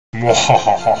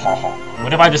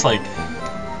What if I just like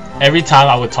every time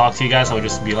I would talk to you guys, I would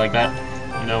just be like that?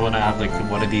 You know, when I have like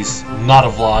one of these not a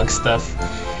vlog stuff.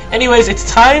 Anyways, it's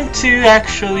time to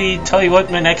actually tell you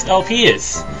what my next LP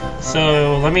is.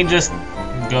 So let me just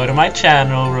go to my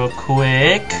channel real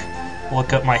quick,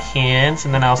 look up my hands,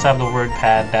 and then I also have the word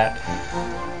pad that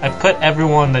I put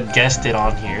everyone that guessed it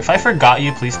on here. If I forgot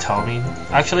you, please tell me.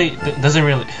 Actually, it doesn't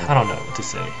really, I don't know what to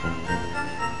say.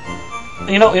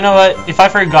 You know what? If I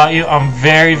forgot you, I'm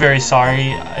very, very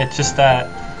sorry. It's just that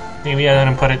maybe I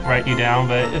didn't write you down,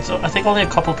 but it's, I think only a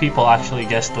couple people actually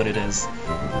guessed what it is.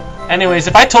 Anyways,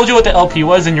 if I told you what the LP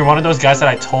was and you're one of those guys that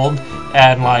I told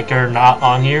and like you're not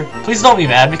on here, please don't be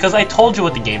mad because I told you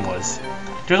what the game was.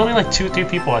 There's only like 2-3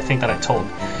 people I think that I told.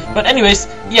 But anyways,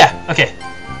 yeah, okay.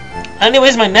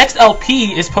 Anyways, my next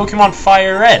LP is Pokemon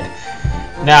Fire Red.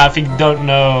 Now, if you don't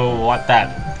know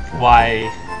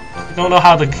you don't know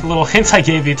how the little hints I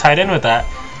gave you tied in with that,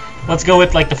 let's go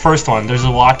with like the first one. There's a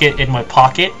locket in my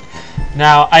pocket.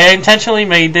 Now, I intentionally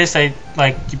made this, you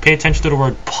pay attention to the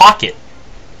word pocket.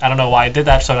 I don't know why I did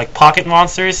that. So like pocket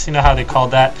monsters, you know how they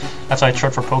called that? That's why it's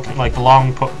short for Pokemon. Like the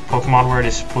long Pokemon word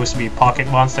is supposed to be pocket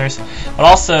monsters. But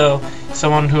also,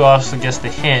 someone who also guessed the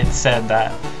hint said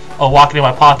that, oh, walking in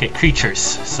my pocket, creatures.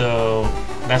 So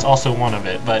that's also one of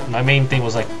it. But my main thing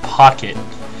was like pocket.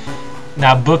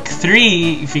 Now book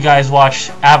 3, if you guys watch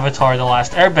Avatar: The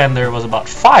Last Airbender, was about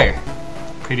fire.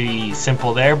 Pretty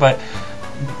simple there, but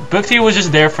book 3 was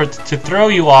just there to throw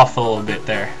you off a little bit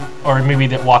there. Or maybe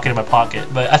walking in my pocket.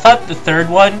 But I thought the third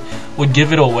one would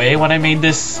give it away when I made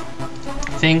this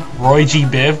thing, Roy G.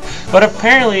 Biv. But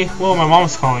apparently, whoa, my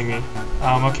mom's calling me.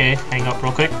 Okay, hang up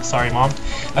real quick. Sorry, Mom.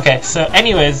 Okay, so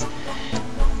anyways,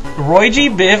 Roy G.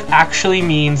 Biv actually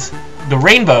means the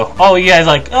rainbow. Oh, you guys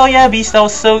like, oh yeah, Beast, that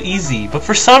was so easy. But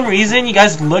for some reason, you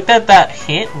guys looked at that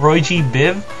hint, Roy G.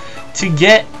 Biv, to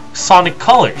get Sonic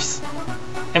Colors.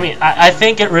 I mean, I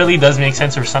think it really does make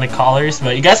sense for Sonic Colors,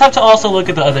 but you guys have to also look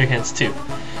at the other hints too.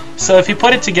 So if you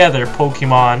put it together,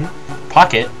 Pokemon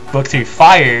Pocket, Book 3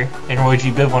 Fire, and Roy G.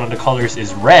 Biv, one of the colors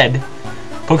is red,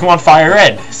 Pokemon Fire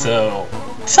Red. So,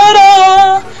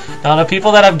 ta-da! Now the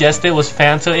people that have guessed it was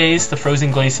Phanto Ace, The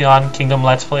Frozen Glaceon, Kingdom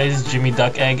Let's Plays, Jimmy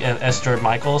Duck Egg, and S. Jord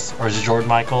Michaels, or Jord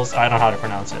Michaels, I don't know how to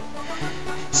pronounce it.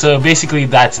 So basically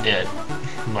that's it.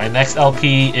 My next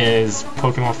LP is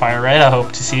Pokemon Fire Red. I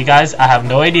hope to see you guys. I have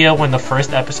no idea when the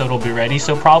first episode will be ready,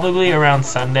 so probably around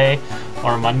Sunday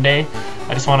or Monday.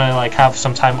 I just want to like have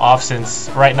some time off since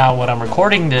right now when I'm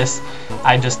recording this,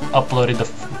 I just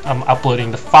I'm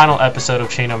uploading the final episode of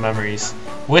Chain of Memories,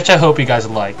 which I hope you guys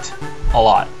liked a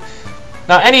lot.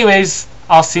 Now anyways,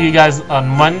 I'll see you guys on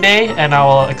Monday and I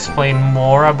will explain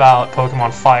more about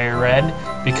Pokemon Fire Red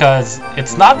because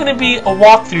it's not going to be a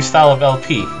walkthrough style of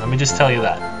LP. Let me just tell you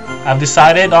that. I've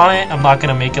decided on it. I'm not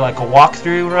going to make it like a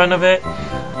walkthrough run of it.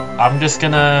 I'm just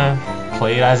going to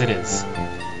play it as it is.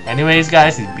 Anyways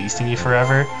guys, he's beasting you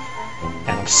forever.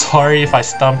 And I'm sorry if I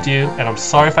stumped you. And I'm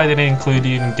sorry if I didn't include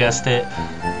you and guessed it.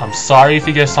 I'm sorry if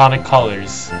you guessed Sonic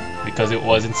Colors because it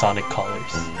wasn't Sonic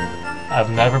Colors. I've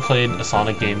never played a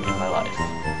Sonic game in my life.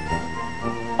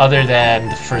 Other than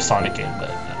the first Sonic game,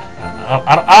 but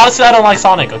honestly, I don't like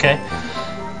Sonic, okay?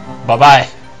 Bye-bye.